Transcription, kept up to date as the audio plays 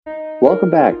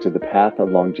Welcome back to the Path of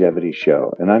Longevity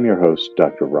show, and I'm your host,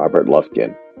 Dr. Robert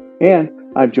Lufkin, and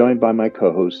I'm joined by my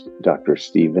co-host, Dr.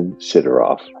 Steven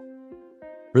Sidoroff.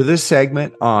 For this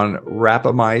segment on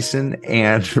Rapamycin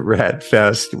and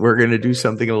RAADFEST, we're going to do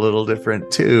something a little different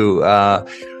too.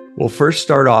 We'll first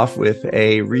start off with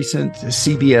a recent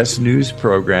CBS News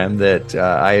program that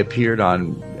I appeared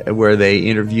on, where they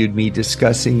interviewed me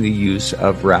discussing the use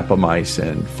of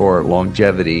Rapamycin for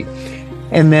longevity.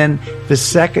 And then the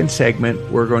second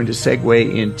segment, we're going to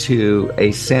segue into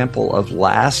a sample of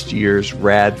last year's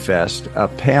RAADFEST, a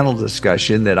panel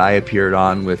discussion that I appeared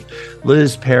on with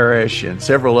Liz Parrish and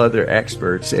several other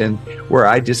experts, and where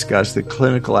I discussed the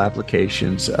clinical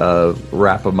applications of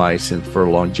Rapamycin for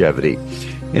longevity.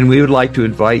 And we would like to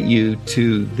invite you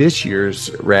to this year's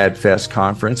RAADFEST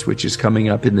conference, which is coming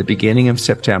up in the beginning of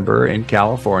September in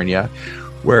California,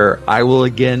 where I will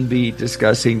again be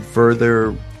discussing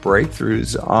further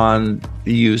breakthroughs on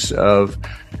the use of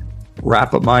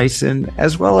Rapamycin,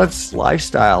 as well as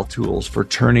lifestyle tools for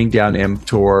turning down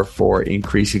mTOR for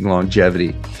increasing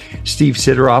longevity. Steve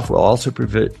Sidoroff will also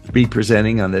be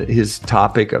presenting on his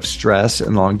topic of stress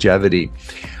and longevity.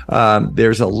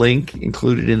 There's a link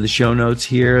included in the show notes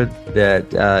here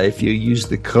that if you use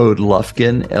the code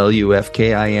Lufkin,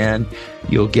 Lufkin,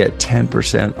 you'll get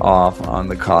 10% off on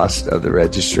the cost of the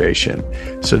registration.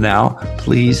 So now,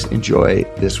 please enjoy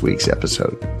this week's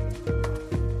episode.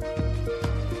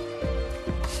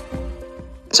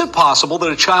 Is it possible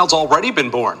that a child's already been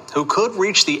born who could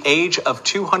reach the age of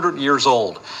 200 years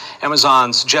old?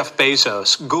 Amazon's Jeff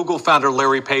Bezos, Google founder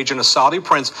Larry Page, and a Saudi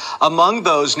prince among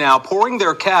those now pouring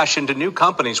their cash into new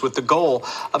companies with the goal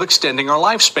of extending our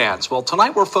lifespans. Well,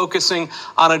 tonight we're focusing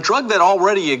on a drug that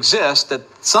already exists that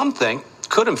some think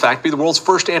could, in fact, be the world's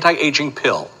first anti-aging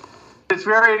pill. It's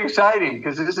very exciting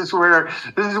because this is where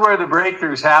the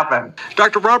breakthroughs happen.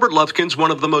 Dr. Robert Lufkin's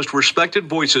one of the most respected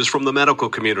voices from the medical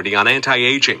community on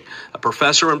anti-aging. A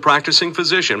professor and practicing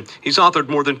physician, he's authored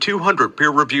more than 200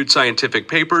 peer-reviewed scientific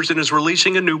papers and is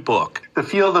releasing a new book. The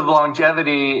field of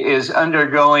longevity is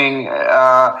undergoing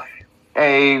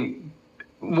a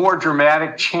more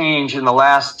dramatic change in the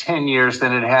last 10 years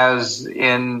than it has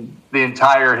in the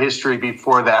entire history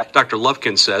before that. Dr.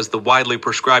 Lufkin says the widely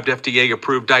prescribed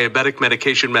FDA-approved diabetic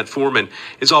medication metformin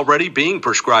is already being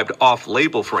prescribed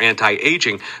off-label for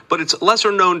anti-aging, but it's a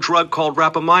lesser-known drug called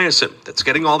Rapamycin that's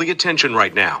getting all the attention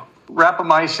right now.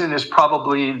 Rapamycin is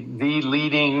probably the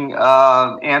leading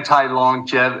anti-aging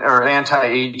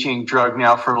drug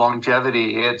now for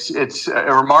longevity. It's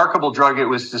a remarkable drug. It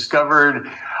was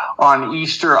discovered on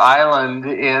Easter Island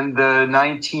in the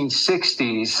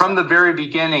 1960s. From the very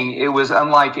beginning, it was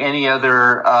unlike any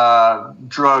other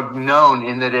drug known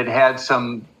in that it had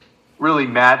some really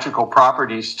magical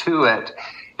properties to it.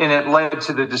 And it led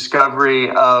to the discovery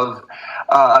of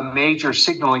a major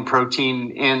signaling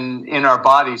protein in our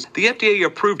bodies. The FDA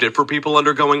approved it for people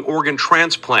undergoing organ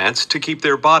transplants to keep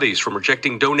their bodies from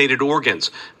rejecting donated organs.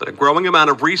 But a growing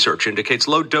amount of research indicates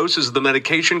low doses of the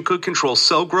medication could control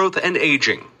cell growth and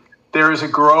aging. There is a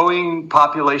growing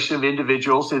population of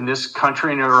individuals in this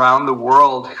country and around the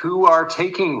world who are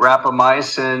taking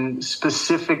Rapamycin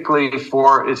specifically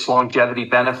for its longevity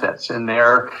benefits. And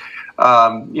they're,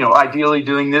 ideally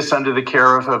doing this under the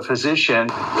care of a physician.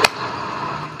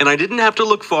 And I didn't have to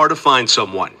look far to find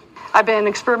someone. I've been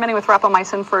experimenting with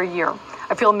Rapamycin for a year.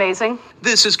 I feel amazing.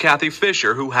 This is Kathy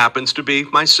Fisher, who happens to be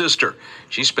my sister.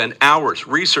 She spent hours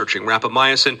researching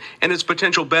Rapamycin and its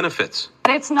potential benefits.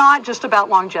 And it's not just about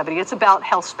longevity. It's about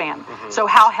health span. So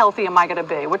how healthy am I going to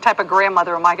be? What type of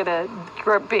grandmother am I going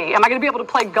to be? Am I going to be able to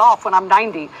play golf when I'm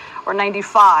 90 or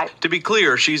 95? To be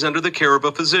clear, she's under the care of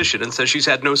a physician and says she's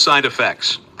had no side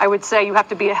effects. I would say you have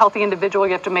to be a healthy individual.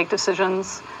 You have to make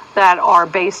decisions that are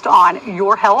based on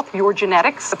your health, your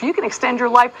genetics. If you can extend your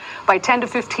life by 10 to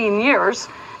 15 years,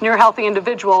 and you're a healthy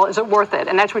individual, is it worth it?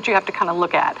 And that's what you have to kind of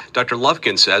look at. Dr.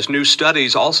 Lufkin says new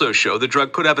studies also show the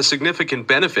drug could have a significant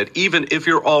benefit even if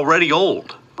you're already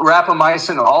old.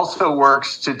 Rapamycin also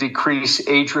works to decrease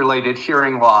age-related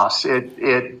hearing loss.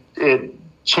 It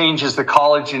changes the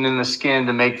collagen in the skin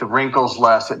to make the wrinkles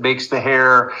less. It makes the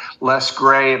hair less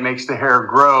gray. It makes the hair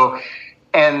grow.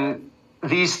 And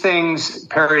these things,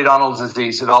 periodontal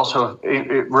disease,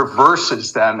 it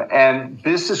reverses them. And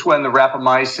this is when the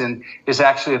Rapamycin is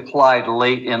actually applied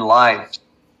late in life.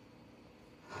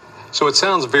 So it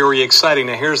sounds very exciting.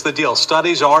 Now, here's the deal.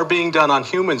 Studies are being done on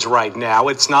humans right now.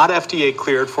 It's not FDA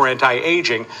cleared for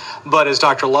anti-aging, but as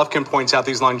Dr. Lufkin points out,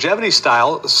 these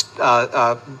longevity-style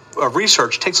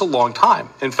research takes a long time.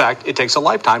 In fact, it takes a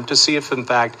lifetime to see if, in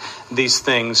fact, these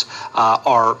things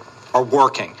are are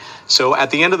working. So at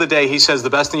the end of the day, he says the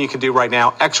best thing you can do right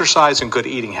now, exercise and good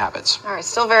eating habits. All right,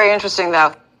 still very interesting,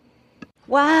 though.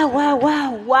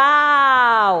 Wow.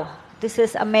 This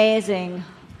is amazing.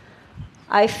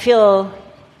 I feel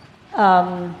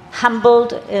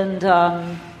humbled and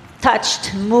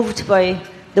touched, moved by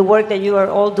the work that you are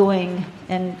all doing,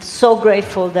 and so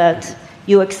grateful that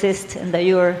you exist and that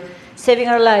you are saving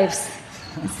our lives,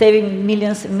 saving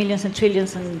millions and millions and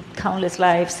trillions and countless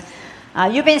lives.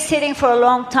 You've been sitting for a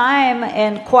long time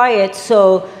and quiet,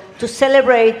 so to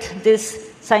celebrate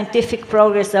this scientific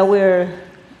progress that we're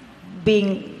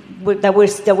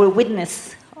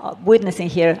witnessing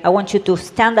here, I want you to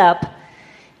stand up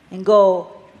and go,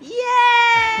 yeah!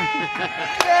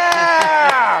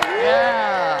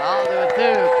 Yeah, I'll do it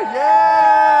too. Yeah!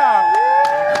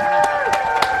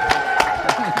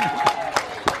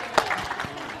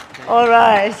 All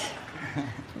right.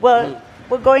 Well,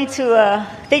 we're going to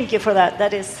thank you for that.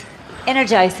 That is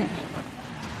energizing.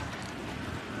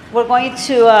 We're going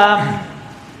to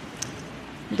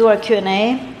do our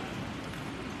Q&A.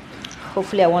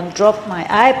 Hopefully I won't drop my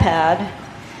iPad,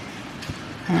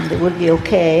 and it will be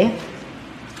okay.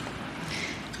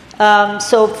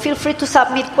 So feel free to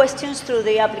submit questions through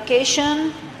the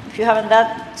application, if you haven't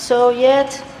done so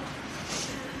yet,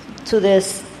 to the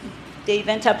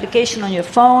event application on your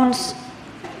phones.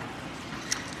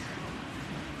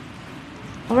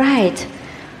 All right.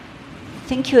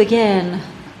 Thank you again.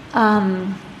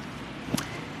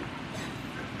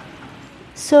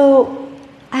 So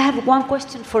I have one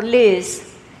question for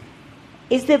Liz.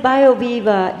 Is the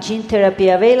BioViva gene therapy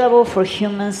available for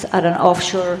humans at an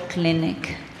offshore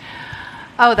clinic?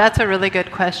 Oh, that's a really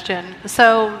good question.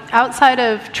 So outside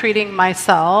of treating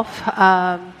myself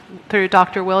through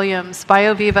Dr. Williams,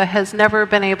 BioViva has never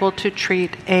been able to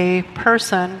treat a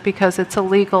person because it's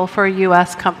illegal for a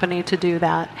U.S. company to do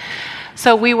that.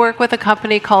 So we work with a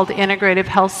company called Integrative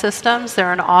Health Systems.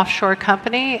 They're an offshore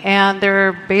company, and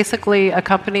they're basically a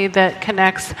company that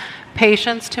connects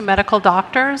patients to medical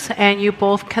doctors, and you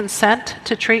both consent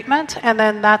to treatment, and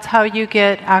then that's how you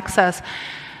get access.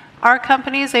 Our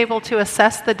company is able to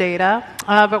assess the data,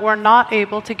 but we're not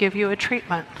able to give you a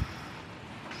treatment.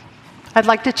 I'd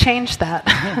like to change that.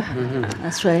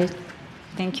 That's right.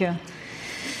 Thank you.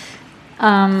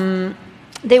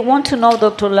 They want to know,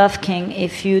 Dr. Lufkin,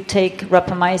 if you take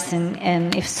rapamycin,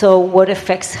 and if so, what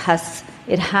effects has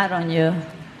it had on you?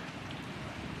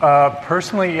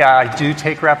 Personally, yeah, I do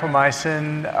take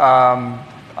rapamycin.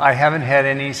 I haven't had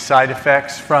any side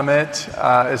effects from it.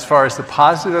 As far as the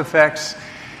positive effects,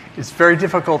 it's very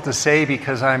difficult to say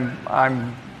because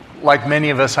I'm like many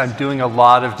of us, I'm doing a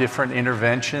lot of different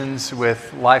interventions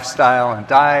with lifestyle and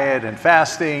diet and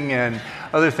fasting and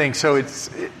other things. So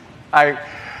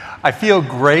I feel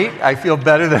great. I feel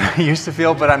better than I used to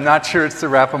feel, but I'm not sure it's the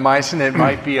rapamycin. It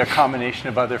might be a combination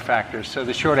of other factors. So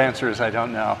the short answer is I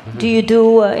don't know. Do you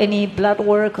do any blood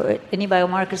work or any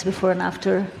biomarkers before and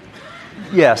after?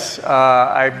 Yes.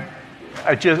 I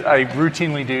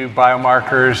routinely do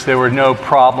biomarkers. There were no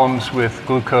problems with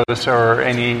glucose or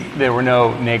there were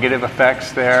no negative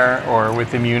effects there or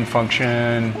with immune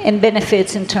function. And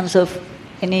benefits in terms of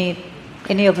any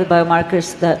of the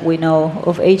biomarkers that we know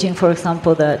of aging, for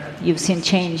example, that you've seen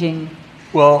changing?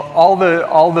 Well, all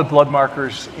the blood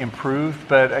markers improved,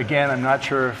 but again, I'm not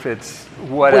sure if it's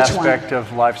which aspect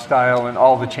of lifestyle and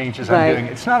all the changes I'm doing.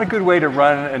 It's not a good way to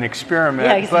run an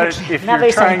experiment, but if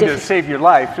you're trying to save your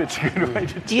life, it's a good way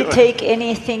to do it. Do you take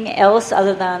anything else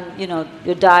other than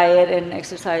your diet and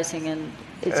exercising and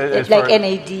it's like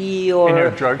NAD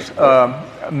or drugs?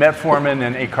 Metformin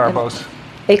and acarbose.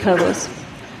 Acarbose.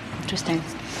 Interesting.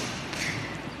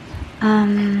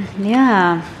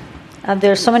 Yeah.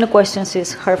 There are so many questions,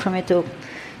 it's hard for me to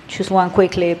choose one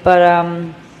quickly, but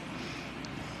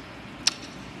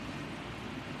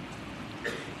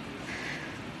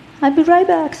I'll be right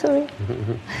back, sorry.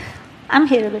 I'm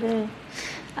here.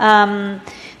 But,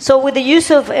 so with the use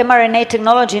of mRNA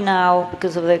technology now,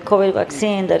 because of the COVID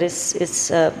vaccine that is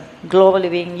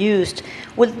globally being used,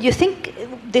 you think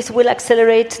this will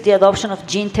accelerate the adoption of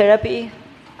gene therapy?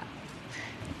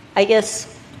 I guess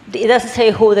it doesn't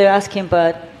say who they're asking,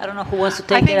 but I don't know who wants to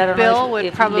take it. I don't Bill know if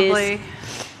would probably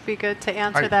be good to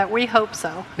answer that. We hope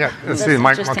so. Yeah, let's see,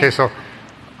 Mike. Okay, so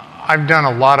I've done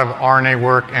a lot of RNA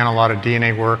work and a lot of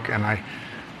DNA work, and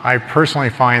I personally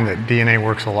find that DNA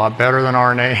works a lot better than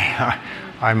RNA.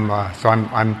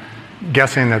 I'm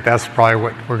guessing that's probably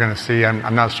what we're going to see.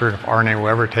 I'm not certain if RNA will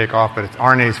ever take off, but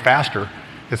RNA is faster.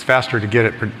 It's faster to get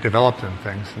it developed in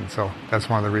things, and so that's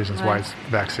one of the reasons why it's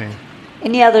vaccine.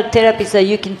 Any other therapies that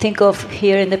you can think of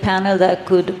here in the panel that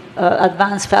could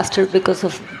advance faster because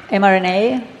of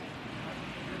mRNA?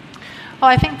 Well,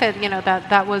 I think that,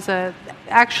 that was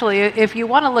actually, if you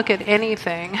want to look at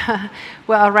anything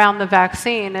well, around the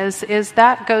vaccine, is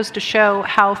that goes to show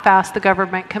how fast the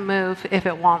government can move if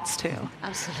it wants to.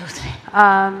 Absolutely.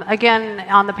 Again,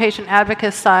 on the patient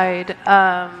advocate side,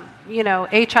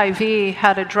 HIV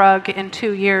had a drug in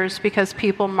 2 years because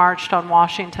people marched on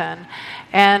Washington.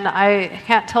 And I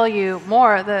can't tell you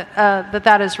more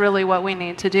that is really what we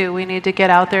need to do. We need to get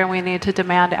out there and we need to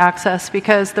demand access,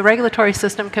 because the regulatory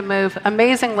system can move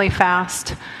amazingly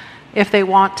fast if they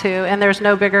want to, and there's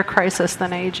no bigger crisis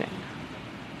than aging.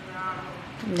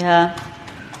 Yeah.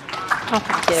 Oh,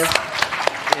 thank you.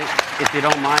 If you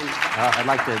don't mind, I'd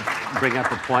like to bring up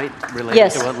a point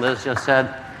related to what Liz just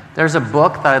said. There's a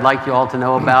book that I'd like you all to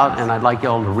know about, and I'd like you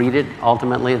all to read it.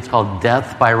 Ultimately, it's called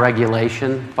Death by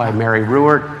Regulation by Mary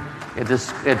Ruwart. It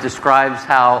describes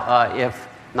how, if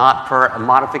not for a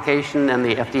modification in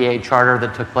the FDA charter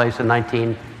that took place in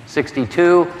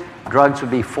 1962, drugs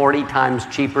would be 40 times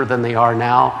cheaper than they are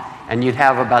now, and you'd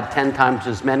have about 10 times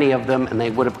as many of them, and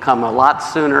they would have come a lot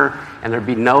sooner, and there'd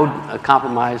be no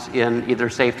compromise in either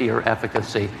safety or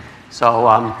efficacy.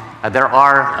 So there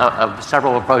are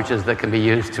several approaches that can be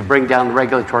used to bring down the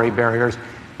regulatory barriers,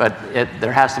 but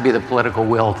there has to be the political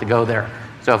will to go there.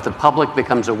 So if the public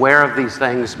becomes aware of these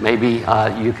things, maybe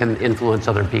you can influence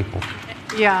other people.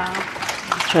 Yeah.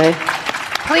 That's right.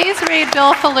 Please read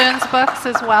Bill Falloon's books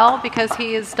as well, because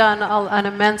he has done an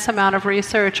immense amount of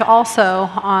research also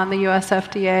on the US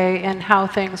FDA and how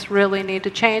things really need to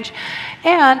change.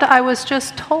 And I was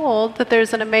just told that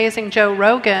there's an amazing Joe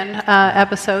Rogan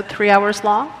episode, 3 hours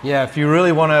long. Yeah, if you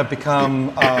really want to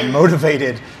become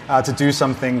motivated to do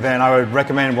something, then I would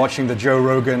recommend watching the Joe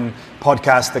Rogan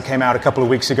podcast that came out a couple of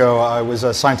weeks ago. I was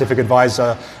a scientific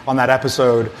advisor on that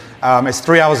episode. It's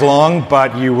 3 hours long,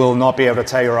 but you will not be able to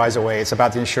tear your eyes away. It's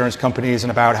about the insurance companies and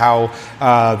about how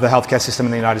the healthcare system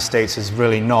in the United States is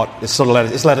really not, it's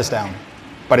let us down.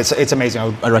 But it's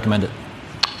amazing. I recommend it.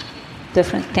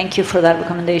 Definitely. Thank you for that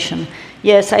recommendation.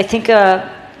 Yes, I think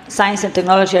science and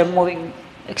technology are moving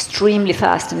extremely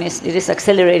fast, and it is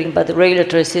accelerating, but the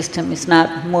regulatory system is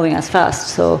not moving as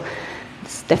fast, so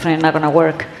it's definitely not going to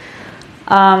work.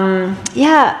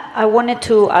 I wanted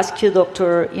to ask you,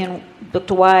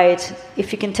 Dr. White,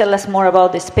 if you can tell us more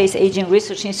about the Space Aging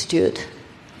Research Institute.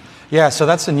 Yeah, so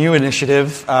that's a new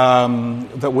initiative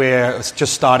that we're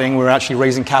just starting. We're actually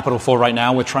raising capital for right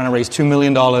now. We're trying to raise $2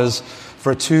 million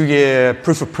for a 2-year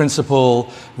proof of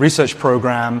principle research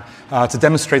program to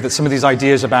demonstrate that some of these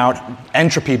ideas about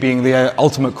entropy being the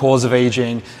ultimate cause of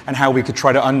aging and how we could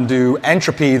try to undo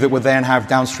entropy that would then have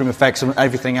downstream effects on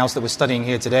everything else that we're studying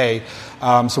here today.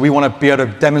 So we want to be able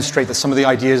to demonstrate that some of the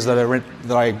ideas that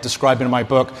I describe in my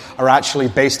book are actually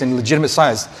based in legitimate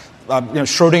science.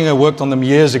 Schrodinger worked on them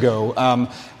years ago.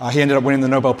 He ended up winning the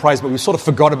Nobel Prize, but we've sort of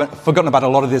forgotten about a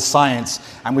lot of this science,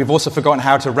 and we've also forgotten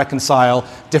how to reconcile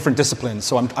different disciplines.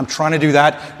 So I'm trying to do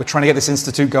that. We're trying to get this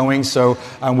institute going, so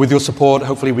with your support,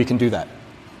 hopefully we can do that.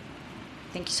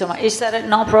 Thank you so much. Is that a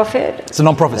non-profit? It's a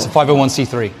non-profit. It's a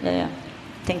 501c3. Yeah.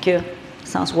 Thank you.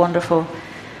 Sounds wonderful.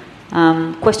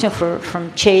 Question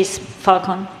from Chase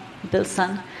Falcon, Bill's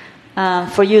son.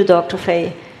 For you, Dr.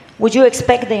 Fay. Would you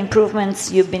expect the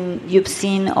improvements you've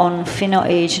seen on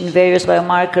pheno-age and various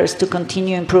biomarkers to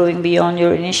continue improving beyond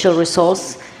your initial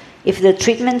results if the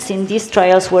treatments in these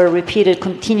trials were repeated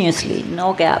continuously,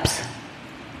 no gaps?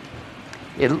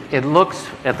 It looks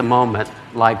at the moment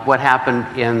like what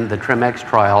happened in the TRIMX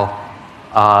trial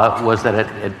was that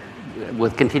it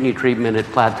with continued treatment, it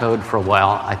plateaued for a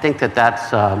while. I think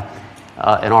that's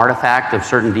an artifact of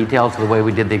certain details of the way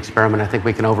we did the experiment. I think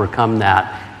we can overcome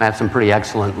that. I have some pretty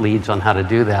excellent leads on how to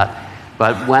do that.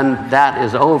 But when that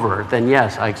is over, then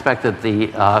yes, I expect that the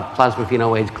plasma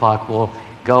pheno-age clock will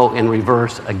go in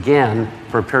reverse again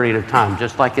for a period of time,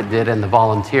 just like it did in the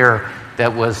volunteer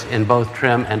that was in both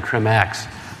TRIM and TRIMX.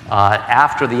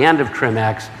 After the end of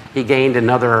TRIMX, he gained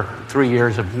another 3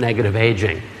 years of negative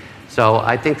aging. So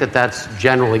I think that's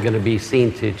generally going to be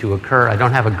seen to occur. I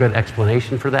don't have a good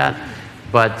explanation for that,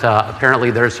 but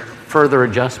apparently there's further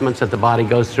adjustments that the body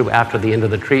goes through after the end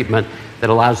of the treatment that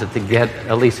allows it to get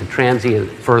at least a transient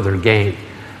further gain.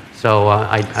 So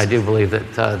I do believe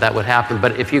that that would happen.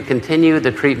 But if you continue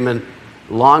the treatment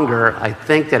longer, I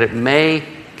think that it may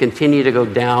continue to go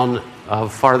down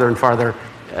farther and farther,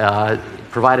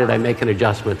 provided I make an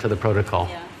adjustment to the protocol.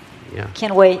 Yeah.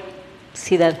 Can't wait to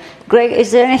see that. Greg,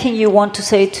 is there anything you want to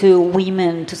say to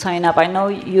women to sign up? I know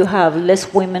you have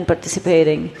less women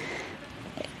participating.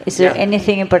 Is there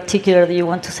anything in particular that you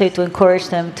want to say to encourage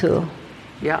them to?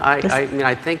 Yeah, I mean,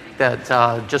 I think that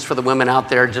just for the women out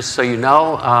there, just so you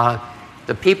know,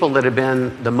 the people that have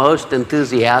been the most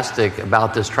enthusiastic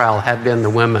about this trial have been the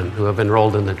women who have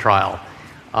enrolled in the trial.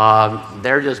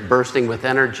 They're just bursting with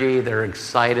energy. They're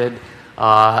excited.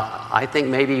 I think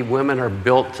maybe women are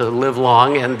built to live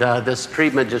long, and this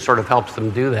treatment just sort of helps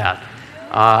them do that.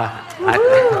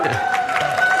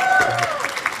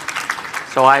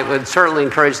 So I would certainly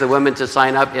encourage the women to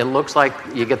sign up. It looks like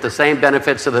you get the same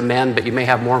benefits of the men, but you may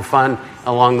have more fun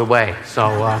along the way. So,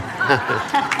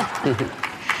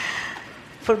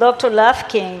 for Dr.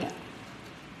 Lufkin,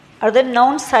 are there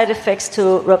known side effects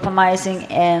to rapamycin?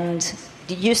 And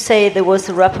did you say there was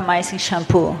a rapamycin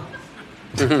shampoo?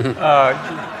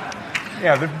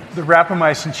 Yeah, the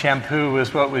rapamycin shampoo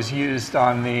was what was used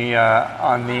on the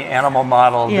animal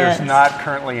model. Yes. There's not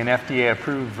currently an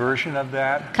FDA-approved version of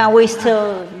that. Can we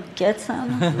still get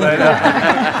some? But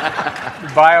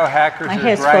biohackers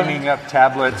are grinding up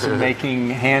tablets and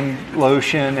making hand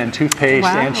lotion and toothpaste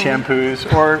and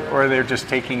shampoos, or they're just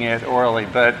taking it orally.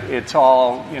 But it's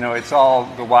all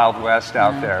the Wild West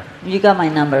out there. You got my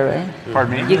number, right?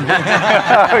 Pardon me?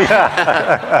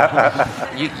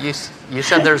 You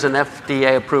said there's an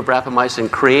FDA-approved rapamycin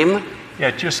cream? Yeah,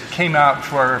 it just came out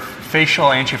for facial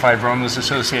angiofibromas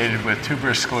associated with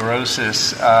tuberous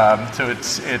sclerosis. So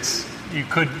it's you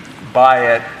could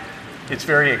buy it. It's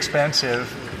very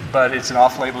expensive, but it's an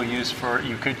off-label use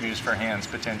you could use for hands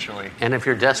potentially. And if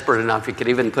you're desperate enough, you could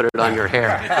even put it on your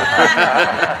hair.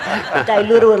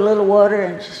 Dilute it with a little water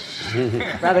and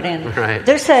rub it in. Right.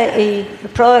 There's a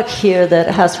product here that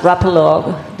has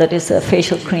Rapalog that is a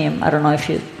facial cream. I don't know if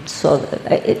you saw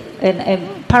that.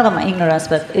 And part of my ignorance,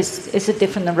 but is it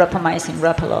different than rapamycin,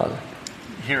 Rapalog?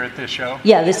 Here at this show?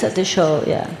 Yeah, this at this show,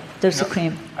 yeah. There's a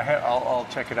cream. I'll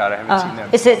check it out. I haven't seen them.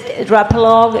 Is it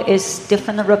Rapalog is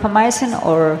different than rapamycin,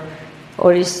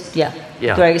 or is,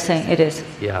 Greg is saying it is?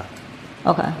 Yeah.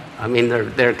 Okay. I mean,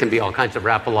 there can be all kinds of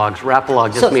rapalogs.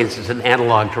 Rapalog just means it's an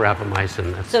analog to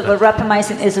rapamycin. But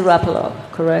rapamycin is a Rapalog,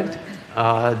 correct?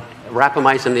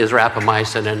 Rapamycin is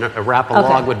rapamycin, and a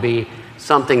rapalog would be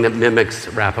something that mimics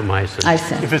rapamycin. I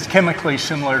see. If it's chemically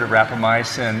similar to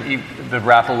rapamycin, the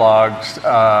rapalogs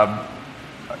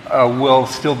will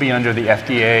still be under the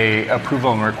FDA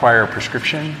approval and require a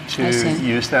prescription to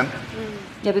use them.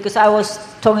 Yeah, because I was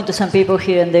talking to some people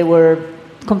here, and they were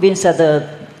convinced that the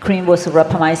cream was a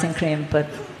rapamycin cream,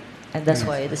 and that's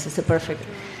why this is the perfect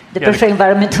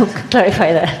environment to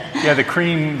clarify that. Yeah,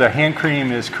 the hand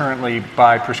cream is currently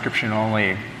by prescription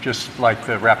only, just like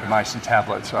the rapamycin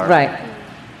tablets are. Right.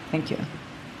 Thank you.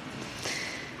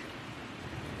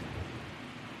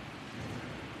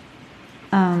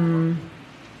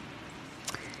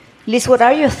 Liz, what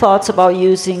are your thoughts about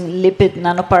using lipid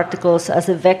nanoparticles as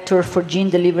a vector for gene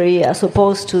delivery as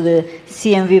opposed to the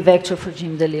CMV vector for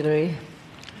gene delivery?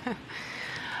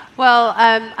 Well,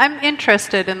 I'm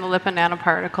interested in the lipid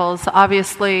nanoparticles.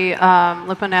 Obviously,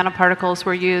 lipid nanoparticles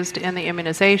were used in the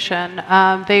immunization.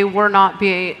 They were not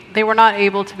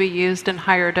able to be used in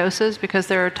higher doses because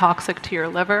they're toxic to your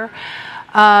liver.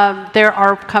 There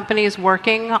are companies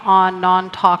working on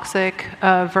non-toxic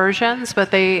versions, but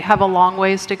they have a long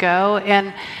ways to go.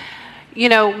 And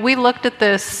we looked at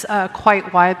this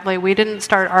quite widely. We didn't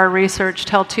start our research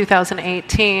till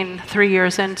 2018, 3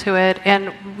 years into it.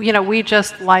 And, we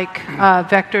just like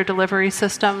vector delivery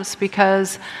systems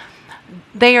because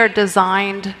they are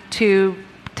designed to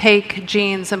take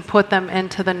genes and put them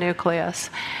into the nucleus.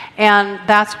 And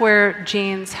that's where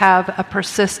genes have a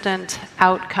persistent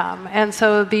outcome. And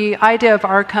so the idea of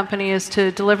our company is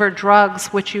to deliver drugs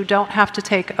which you don't have to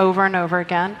take over and over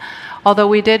again. Although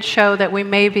we did show that we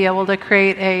may be able to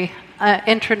create a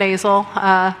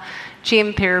intranasal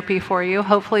gene therapy for you.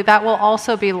 Hopefully that will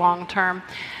also be long-term.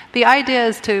 The idea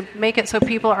is to make it so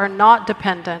people are not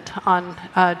dependent on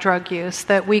drug use,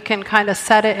 that we can kind of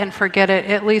set it and forget it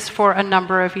at least for a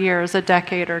number of years, a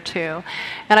decade or two.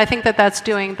 And I think that that's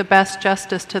doing the best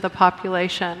justice to the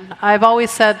population. I've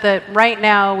always said that right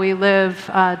now we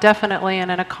live definitely in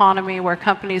an economy where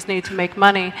companies need to make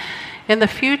money. In the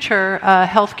future,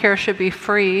 healthcare should be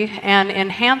free, and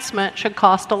enhancement should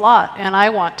cost a lot, and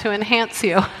I want to enhance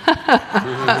you.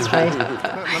 That's right.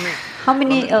 Let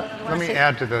me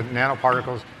add to the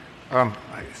nanoparticles.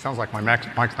 It sounds like my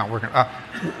mic's not working.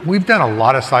 We've done a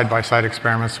lot of side-by-side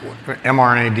experiments with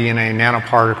mRNA, DNA,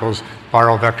 nanoparticles,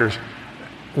 viral vectors.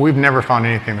 We've never found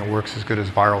anything that works as good as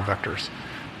viral vectors.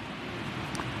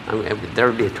 There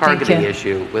would be a targeting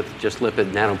issue with just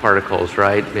lipid nanoparticles,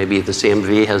 right? Maybe the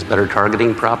CMV has better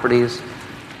targeting properties.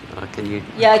 Can you?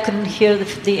 Yeah, I couldn't hear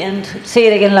the end. Say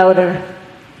it again louder.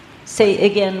 Say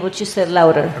again what you said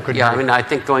louder. Yeah, I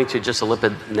think going to just a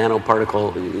lipid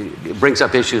nanoparticle brings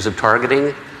up issues of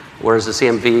targeting. whereas the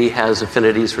CMV has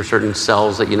affinities for certain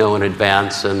cells that you know in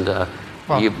advance, and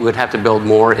you would have to build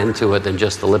more into it than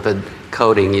just the lipid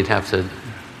coating. You'd have to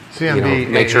CMV,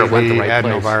 make sure it went the right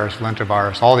place. adenovirus,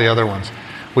 lentivirus, all the other ones.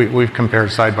 We've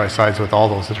compared side by sides with all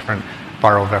those different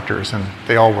viral vectors, and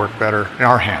they all work better in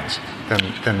our hands than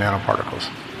nanoparticles.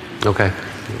 Okay.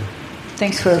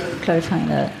 Thanks for clarifying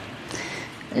that.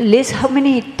 Liz, how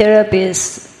many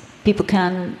therapies people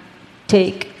can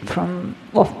take from,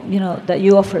 that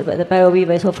you offer, that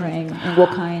BioViva is offering, and what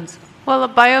kinds? Well,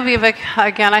 at BioViva,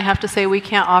 again, I have to say we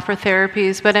can't offer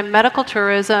therapies, but in medical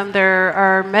tourism, there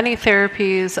are many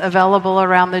therapies available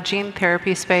around the gene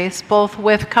therapy space, both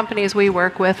with companies we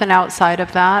work with and outside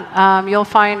of that. You'll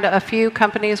find a few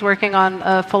companies working on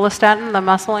follistatin, the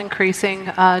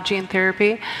muscle-increasing gene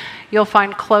therapy. You'll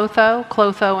find Clotho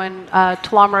and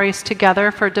telomerase together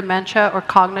for dementia or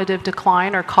cognitive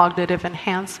decline or cognitive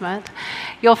enhancement.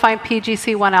 You'll find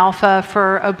PGC1 alpha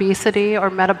for obesity or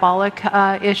metabolic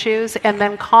issues, and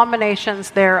then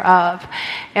combinations thereof.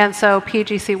 And so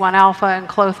PGC1 alpha and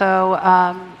Clotho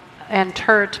and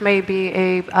TERT may be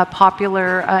a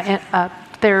popular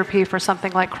therapy for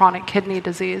something like chronic kidney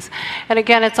disease. And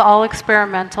again, it's all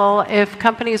experimental. If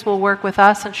companies will work with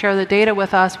us and share the data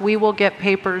with us, we will get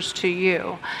papers to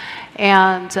you.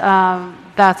 And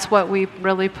that's what we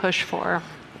really push for.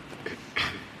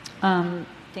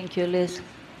 Thank you, Liz.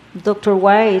 Dr.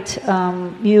 White,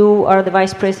 you are the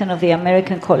Vice President of the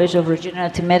American College of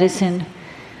Regenerative Medicine.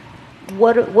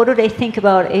 What do they think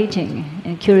about aging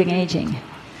and curing aging?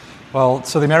 Well,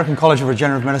 so the American College of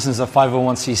Regenerative Medicine is a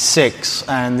 501c6,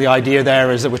 and the idea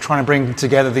there is that we're trying to bring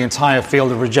together the entire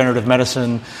field of regenerative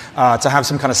medicine to have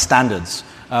some kind of standards,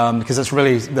 because that's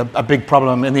really a big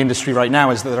problem in the industry right now,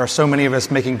 is that there are so many of us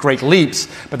making great leaps,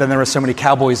 but then there are so many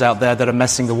cowboys out there that are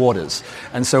messing the waters.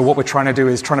 And so what we're trying to do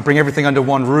is trying to bring everything under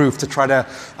one roof to try to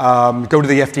go to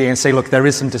the FDA and say, look, there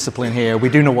is some discipline here. We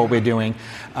do know what we're doing.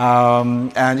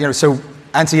 So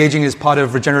anti-aging is part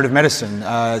of regenerative medicine,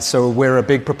 so we're a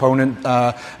big proponent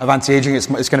of anti-aging. It's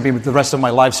going to be the rest of my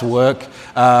life's work.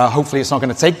 Hopefully it's not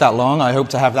going to take that long. I hope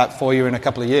to have that for you in a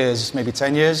couple of years, maybe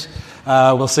 10 years.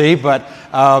 We'll see. But,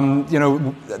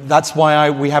 that's why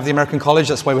we have the American College.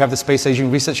 That's why we have the Space Aging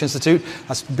Research Institute.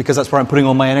 Because that's where I'm putting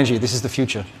all my energy. This is the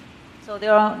future. So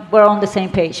we're on the same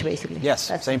page, basically. Yes,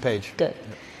 same page. Good.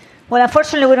 Well,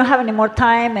 unfortunately, we don't have any more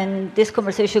time, and this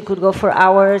conversation could go for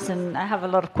hours, and I have a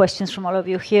lot of questions from all of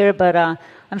you here, but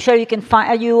I'm sure you can find...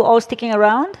 Are you all sticking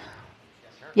around?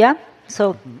 Yes, sir. Yeah?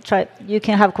 So you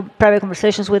can have private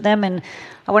conversations with them, and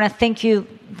I want to thank you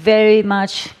very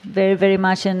much, very, very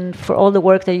much, and for all the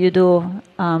work that you do.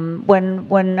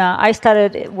 When I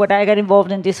got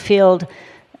involved in this field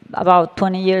about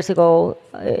 20 years ago,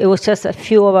 it was just a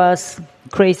few of us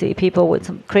crazy people with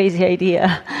some crazy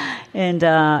idea. And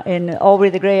Aubrey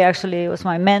de Grey actually was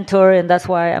my mentor, and that's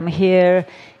why I'm here.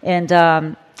 And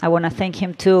I want to thank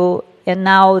him too. And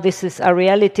now this is a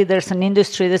reality. There's an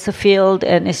industry, there's a field,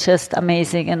 and it's just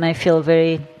amazing. And I feel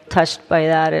very touched by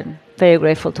that and very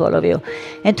grateful to all of you.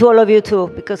 And to all of you too,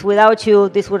 because without you,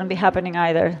 this wouldn't be happening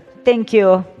either. Thank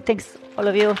you. Thanks, all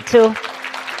of you too.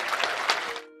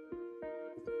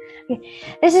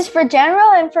 This is for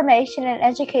general information and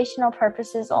educational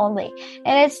purposes only,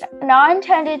 and it's not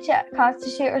intended to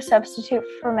constitute or substitute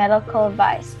for medical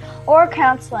advice or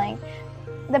counseling.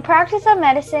 The practice of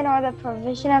medicine or the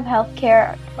provision of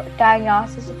healthcare, or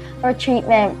diagnosis or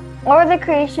treatment, or the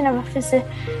creation of a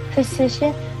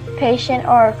physician-patient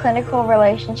or clinical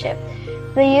relationship.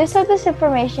 The use of this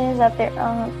information is at their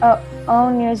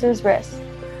own user's risk.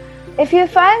 If you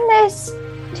find this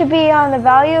to be on the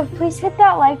value, please hit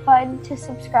that like button to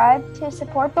subscribe to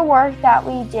support the work that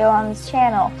we do on this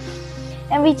channel.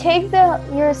 And we take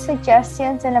your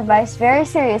suggestions and advice very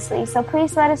seriously, so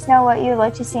please let us know what you'd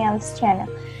like to see on this channel.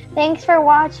 Thanks for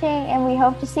watching, and we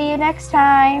hope to see you next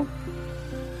time.